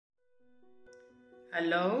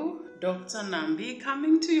Hello, Dr. Nambi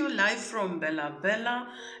coming to you live from Bella Bella,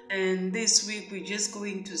 and this week we're just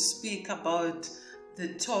going to speak about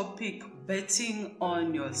the topic betting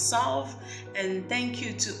on yourself. And thank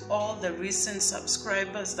you to all the recent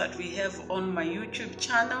subscribers that we have on my YouTube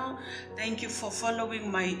channel. Thank you for following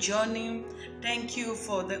my journey. Thank you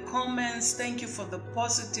for the comments. Thank you for the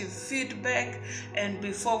positive feedback. And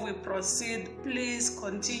before we proceed, please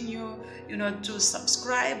continue to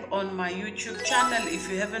subscribe on my YouTube channel if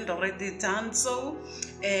you haven't already done so.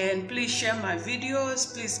 And please share my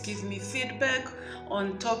videos. Please give me feedback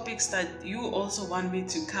on topics that you also want me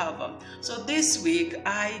to cover. So this week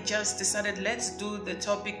I just decided, let's do the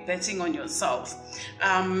topic betting on yourself.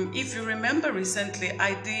 If you remember, recently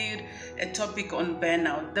I did a topic on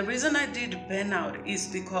burnout. The reason I did burnout is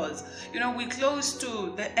because we're close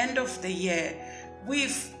to the end of the year.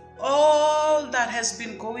 With all that has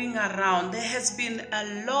been going around, there has been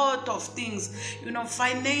a lot of things,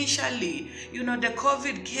 financially, the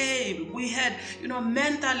COVID came, we had,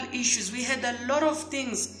 mental issues, we had a lot of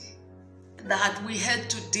things that we had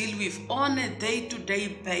to deal with on a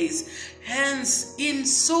day-to-day basis. Hence, in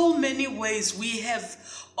so many ways, we have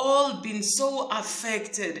all been so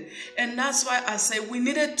affected, and that's why I say we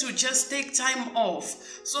needed to just take time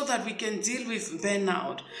off so that we can deal with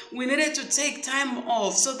burnout. We needed to take time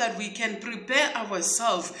off so that we can prepare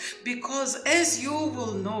ourselves, because as you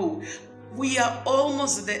will know, we are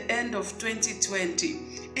almost at the end of 2020.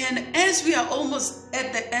 And as we are almost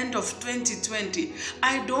at the end of 2020,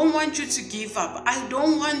 I don't want you to give up. I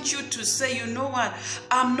don't want you to say, you know what,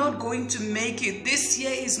 I'm not going to make it. This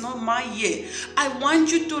year is not my year. I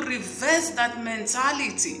want you to reverse that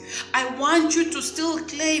mentality. I want you to still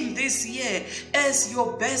claim this year as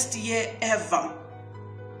your best year ever.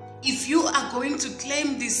 If you are going to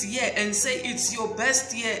claim this year and say it's your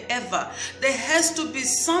best year ever, there has to be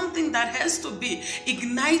something that has to be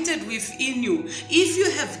ignited within you. If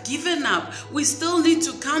you have given up, we still need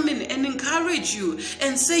to come in and encourage you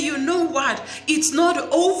and say, you know what, it's not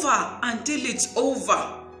over until it's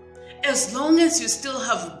over. As long as you still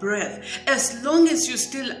have breath, as long as you're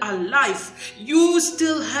still alive, you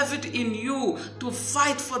still have it in you to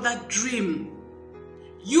fight for that dream.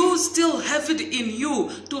 You still have it in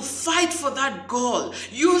you to fight for that goal.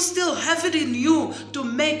 You still have it in you to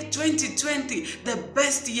make 2020 the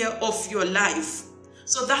best year of your life.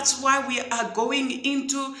 So that's why we are going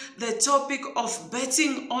into the topic of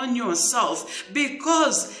betting on yourself.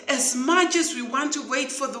 Because as much as we want to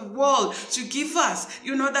wait for the world to give us,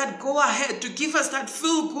 that go ahead, to give us that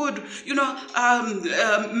feel good,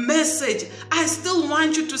 message, I still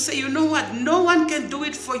want you to say, you know what, no one can do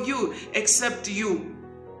it for you except you.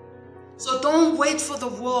 So don't wait for the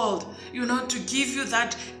world, to give you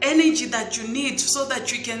that energy that you need so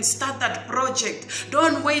that you can start that project.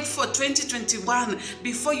 Don't wait for 2021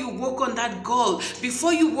 before you work on that goal,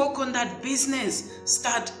 before you work on that business.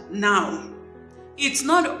 Start now. It's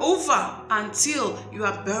not over until you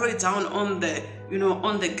are buried down on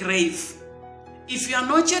the grave. If you are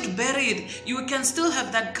not yet buried, you can still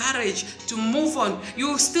have that courage to move on.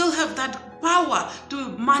 You still have that power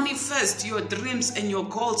to manifest your dreams and your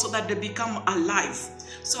goals so that they become alive.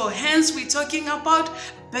 So hence we're talking about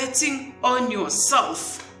betting on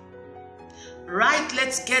yourself. Right,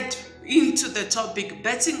 let's get into the topic,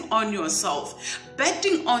 betting on yourself.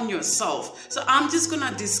 Betting on yourself. So I'm just going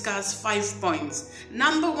to discuss 5 points.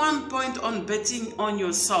 Number 1 point on betting on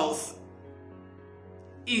yourself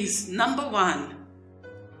is, number 1,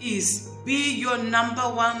 is be your number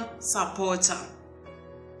 1 supporter.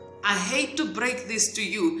 I hate to break this to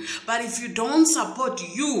you, but if you don't support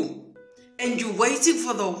you and you're waiting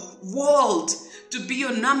for the world to be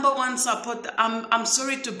your number 1 supporter, I'm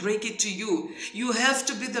sorry to break it to you. You have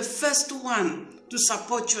to be the first one to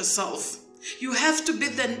support yourself. You have to be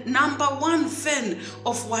the number 1 fan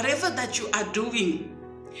of whatever that you are doing.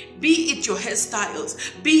 Be it your hairstyles,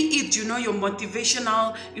 be it, your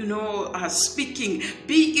motivational, speaking,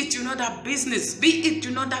 be it, that business, be it,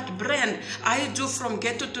 that brand. I do From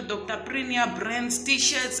Ghetto to Doctorpreneur brands,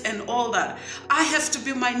 t-shirts and all that. I have to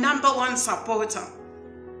be my number 1 supporter.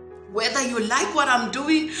 Whether you like what I'm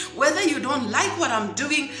doing, whether you don't like what I'm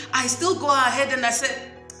doing, I still go ahead and I say,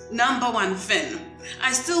 number 1 fan.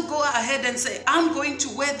 I still go ahead and say, I'm going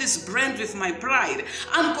to wear this brand with my pride.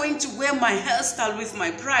 I'm going to wear my hairstyle with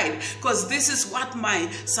my pride, because this is what my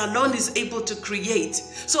salon is able to create.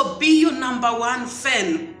 So be your number 1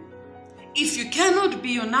 fan. If you cannot be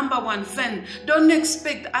your number 1 fan, don't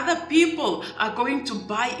expect other people are going to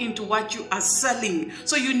buy into what you are selling.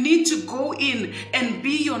 So you need to go in and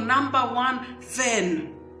be your number 1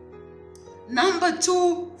 fan. Number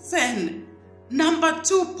 2 fan. Number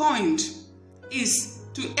 2 point is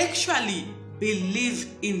to actually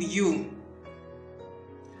believe in you.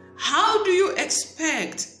 How do you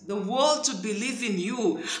expect the world to believe in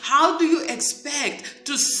you? How do you expect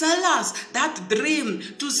to sell us that dream,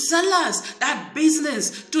 to sell us that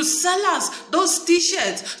business, to sell us those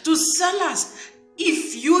t-shirts, to sell us,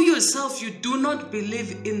 if you yourself, you do not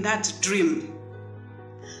believe in that dream?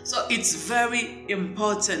 So it's very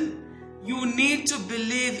important. You need to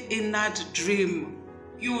believe in that dream.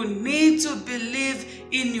 You need to believe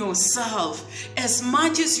in yourself. As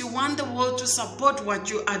much as you want the world to support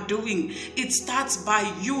what you are doing, it starts by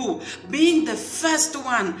you being the first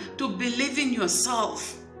one to believe in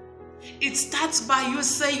yourself. It starts by you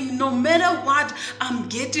saying, no matter what I'm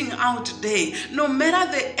getting out today, no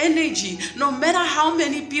matter the energy, no matter how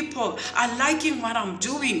many people are liking what I'm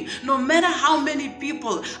doing, no matter how many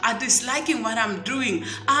people are disliking what I'm doing,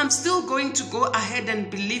 I'm still going to go ahead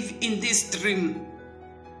and believe in this dream.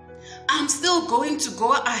 I'm still going to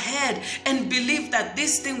go ahead and believe that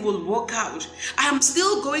this thing will work out. I'm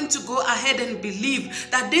still going to go ahead and believe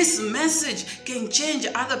that this message can change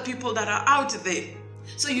other people that are out there.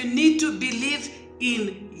 So you need to believe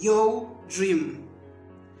in your dream.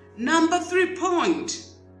 Number 3 point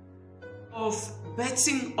of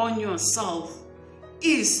betting on yourself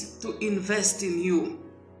is to invest in you.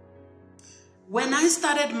 When I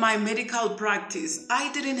started my medical practice,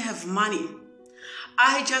 I didn't have money.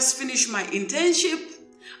 I just finished my internship.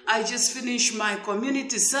 I just finished my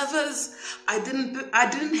community service. I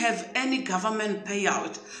didn't have any government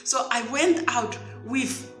payout. So I went out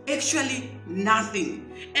with actually nothing.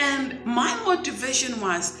 And my motivation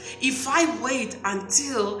was, if I wait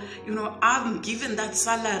until, I'm given that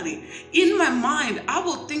salary, in my mind, I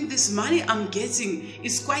will think this money I'm getting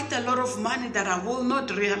is quite a lot of money that I will not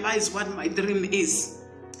realize what my dream is.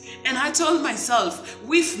 And I told myself,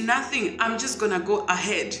 with nothing, I'm just going to go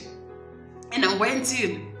ahead. And I went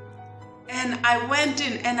in. And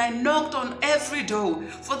I knocked on every door.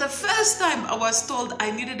 For the first time, I was told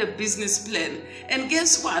I needed a business plan. And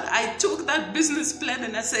guess what? I took that business plan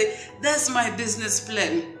and I said, that's my business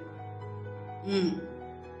plan.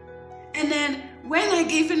 And then when I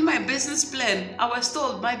gave in my business plan, I was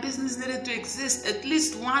told my business needed to exist at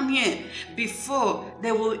least 1 year before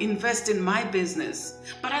they will invest in my business.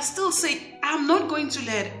 But I still say, I'm not going to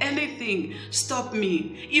let anything stop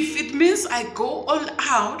me. If it means I go all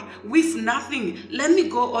out with nothing, let me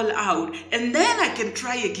go all out. And then I can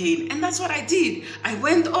try again. And that's what I did. I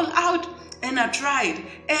went all out and I tried.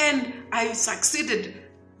 And I succeeded.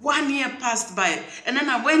 1 year passed by, and then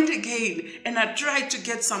I went again and I tried to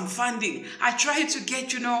get some funding. I tried to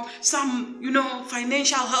get, some,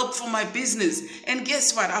 financial help for my business. And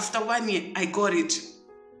guess what? After 1 year, I got it.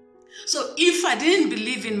 So if I didn't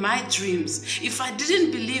believe in my dreams, if I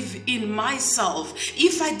didn't believe in myself,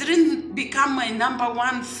 if I didn't become my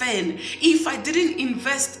 #1 fan, if I didn't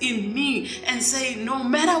invest in me and say, no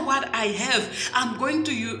matter what I have, I'm going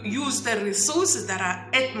to use the resources that are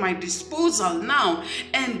at my disposal now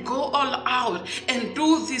and go all out and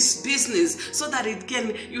do this business so that it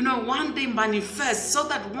can, one day manifest, so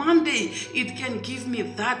that one day it can give me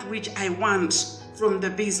that which I want from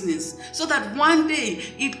the business, so that one day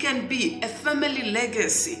it can be a family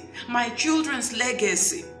legacy, my children's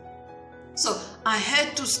legacy. So I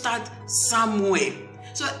had to start somewhere.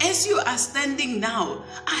 So as you are standing now,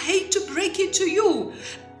 I hate to break it to you.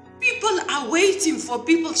 People are waiting for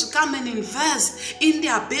people to come and invest in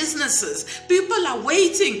their businesses. People are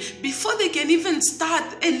waiting before they can even start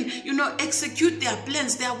and, execute their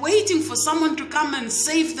plans. They are waiting for someone to come and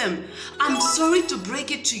save them. I'm sorry to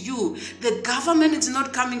break it to you. The government is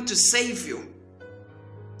not coming to save you.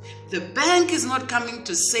 The bank is not coming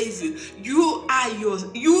to save you.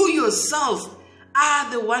 You yourself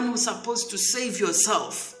are the one who's supposed to save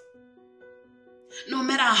yourself. No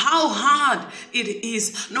matter how hard it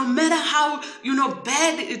is, no matter how,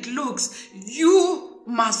 bad it looks, you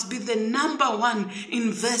must be the #1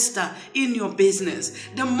 investor in your business.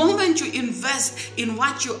 The moment you invest in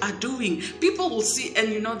what you are doing, people will see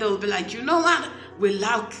and, they'll be like, you know what? We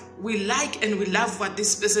like and we love what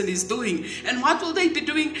this person is doing. And what will they be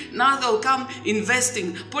doing? Now they'll come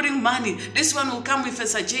investing, putting money. This one will come with a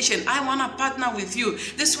suggestion. I want to partner with you.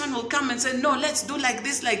 This one will come and say, no, let's do like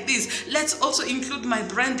this. Let's also include my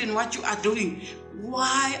brand in what you are doing.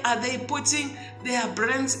 Why are they putting their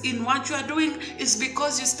brands in what you are doing? It's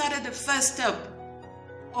because you started the first step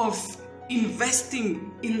of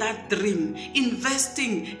investing in that dream,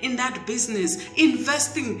 investing in that business,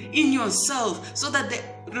 investing in yourself so that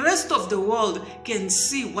the rest of the world can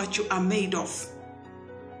see what you are made of.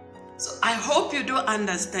 So I hope you do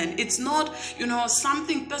understand. It's not,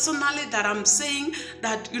 something personally that I'm saying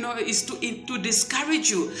that, is to discourage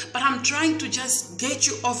you. But I'm trying to just get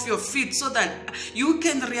you off your feet so that you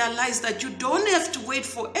can realize that you don't have to wait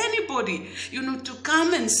for anybody, to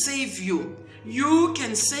come and save you. You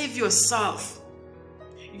can save yourself.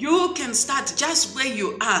 You can start just where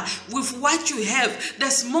you are with what you have. The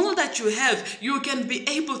small that you have, you can be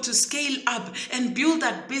able to scale up and build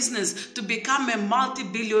that business to become a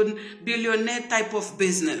billionaire type of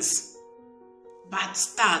business. But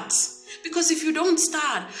start. Because if you don't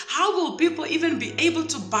start, how will people even be able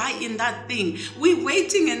to buy in that thing? We're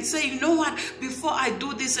waiting and say, you know what, before I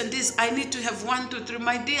do this and this, I need to have 1, 2, 3.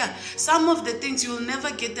 My dear, some of the things you'll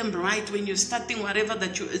never get them right when you're starting whatever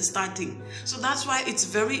that you're starting. So that's why it's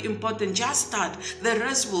very important. Just start. The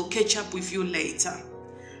rest will catch up with you later.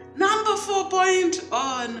 Number 4 point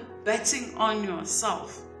on betting on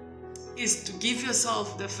yourself is to give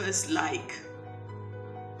yourself the first like.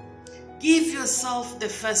 Give yourself the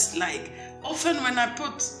first like. Often when I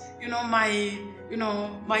put,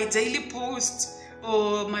 my daily post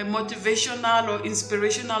or my motivational or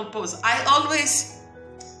inspirational post,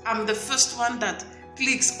 I'm the first one that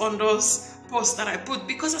clicks on those posts that I put,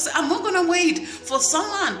 because I say, I'm not going to wait for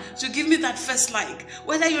someone to give me that first like.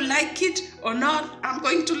 Whether you like it or not, I'm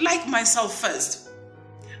going to like myself first.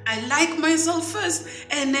 I like myself first,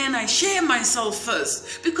 and then I share myself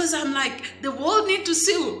first, because I'm like, the world need to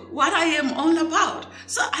see what I am all about.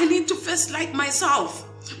 So I need to first like myself.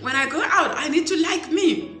 When I go out, I need to like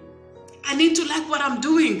me. I need to like what I'm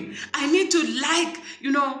doing. I need to like,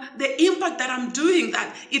 the impact that I'm doing,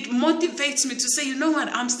 that it motivates me to say, you know what,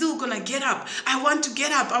 I'm still going to get up. I want to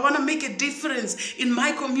get up. I want to make a difference in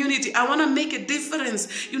my community. I want to make a difference,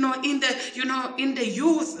 in the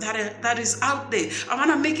youth that is out there. I want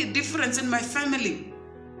to make a difference in my family.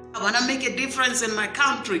 I want to make a difference in my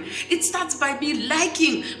country. It starts by me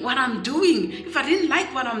liking what I'm doing. If I didn't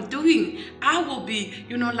like what I'm doing, I will be,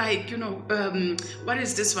 what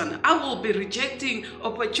is this one? I will be rejecting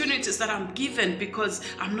opportunities that I'm given because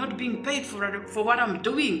I'm not being paid for what I'm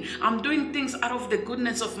doing. I'm doing things out of the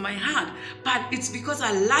goodness of my heart. But it's because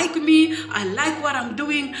I like me. I like what I'm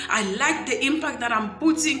doing. I like the impact that I'm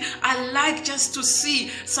putting. I like just to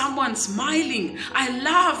see someone smiling. I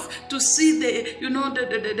love to see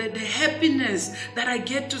the happiness that I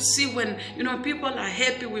get to see when, people are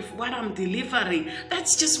happy with what I'm delivering.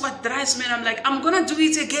 That's just what drives me. And I'm like, I'm going to do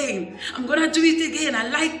it again. I'm going to do it again. I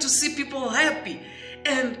like to see people happy.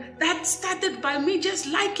 And that started by me just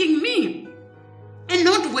liking me and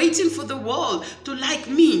not waiting for the world to like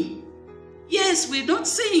me. Yes, we're not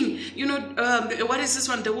saying, what is this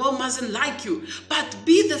one? The world mustn't like you. But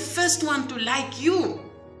be the first one to like you.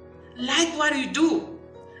 Like what you do.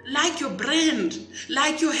 Like your brand,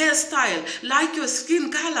 like your hairstyle, like your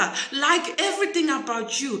skin color, like everything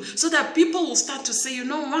about you, so that people will start to say, you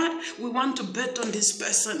know what, we want to bet on this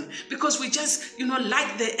person because we just,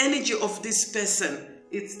 like the energy of this person.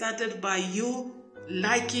 It started by you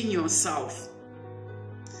liking yourself.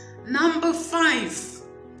 Number 5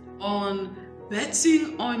 on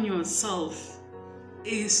betting on yourself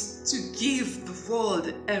is to give the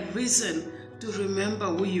world a reason to remember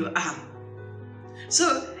who you are.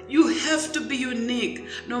 So you have to be unique,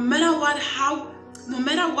 no matter how.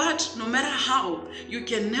 You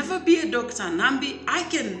can never be a Dr. Nambi. I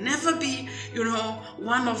can never be,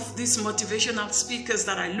 one of these motivational speakers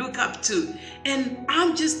that I look up to. And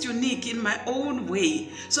I'm just unique in my own way.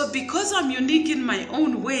 So because I'm unique in my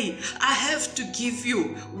own way, I have to give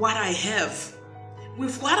you what I have.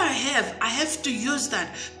 With what I have to use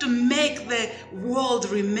that to make the world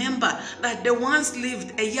remember that there once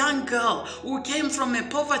lived a young girl who came from a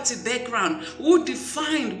poverty background, who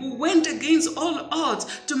went against all odds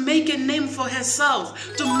to make a name for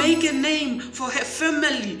herself, to make a name for her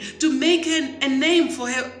family, to make a name for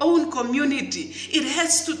her own community. It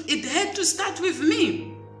had to start with me.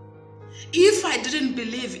 If I didn't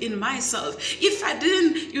believe in myself, if I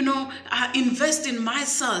didn't, invest in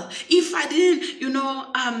myself, if I didn't,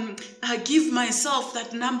 give myself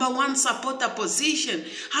that number 1 supporter position,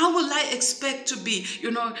 how will I expect to be,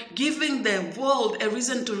 giving the world a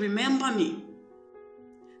reason to remember me?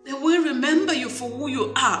 They will remember you for who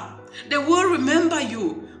you are. They will remember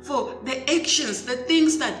you for the actions,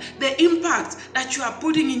 the impact that you are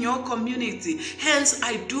putting in your community. Hence,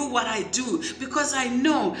 I do what I do because I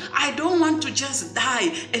know I don't want to just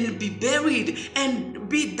die and be buried and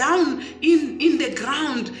be down in the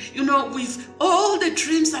ground, with all the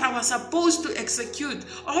dreams that I was supposed to execute,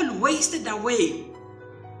 all wasted away.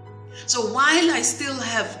 So while I still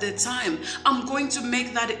have the time, I'm going to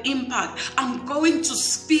make that impact. I'm going to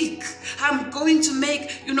speak. I'm going to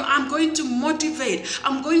make, I'm going to motivate.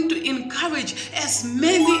 I'm going to encourage as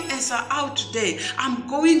many as are out today. I'm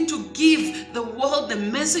going to give the world the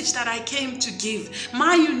message that I came to give,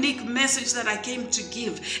 my unique message that I came to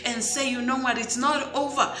give, and say, you know what, it's not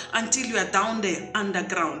over until you are down there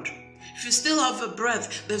underground. If you still have a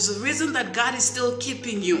breath, there's a reason that God is still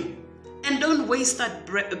keeping you. And don't waste that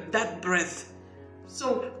breath.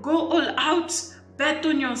 So go all out, bet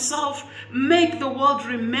on yourself, make the world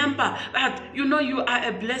remember that you are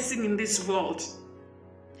a blessing in this world.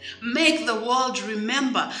 Make the world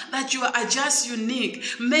remember that you are just unique.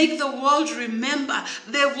 Make the world remember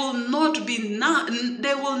there will never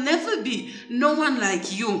be no one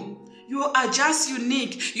like you. You are just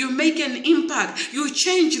unique. You make an impact. You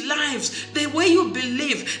change lives. The way you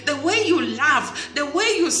believe, the way you laugh, the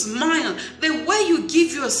way you smile, the way you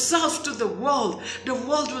give yourself to the world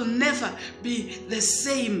will never be the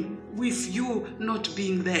same with you not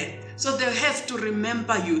being there. So they have to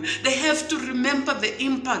remember you. They have to remember the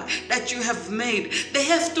impact that you have made. They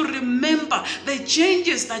have to remember the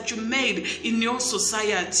changes that you made in your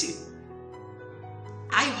society.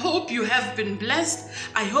 I hope you have been blessed.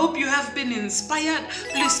 I hope you have been inspired.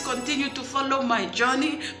 Please continue to follow my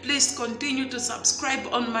journey. Please continue to subscribe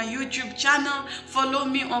on my YouTube channel. Follow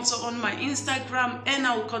me also on my Instagram, and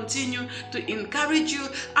I will continue to encourage you.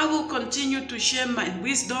 I will continue to share my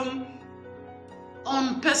wisdom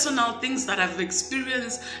on personal things that I've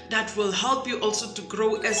experienced that will help you also to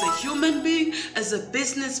grow as a human being, as a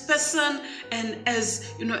business person, and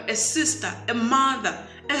as a sister, a mother,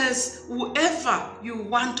 as whoever you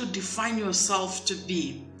want to define yourself to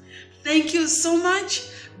be. Thank you so much.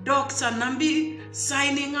 Dr. Nambi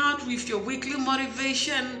signing out with your weekly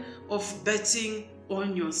motivation of betting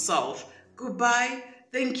on yourself. Goodbye.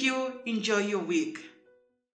 Thank you. Enjoy your week.